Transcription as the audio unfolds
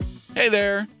Hey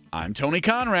there, I'm Tony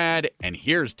Conrad, and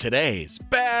here's today's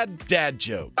bad dad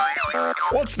joke.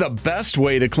 What's the best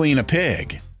way to clean a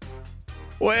pig?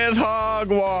 With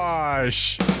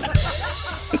hogwash.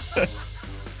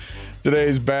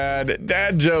 Today's bad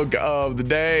dad joke of the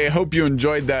day. Hope you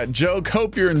enjoyed that joke.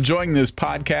 Hope you're enjoying this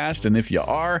podcast. And if you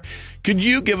are, could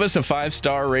you give us a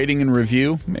 5-star rating and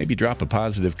review? Maybe drop a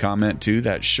positive comment too.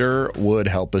 That sure would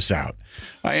help us out.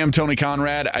 I am Tony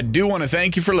Conrad. I do want to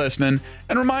thank you for listening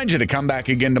and remind you to come back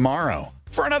again tomorrow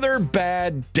for another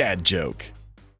bad dad joke.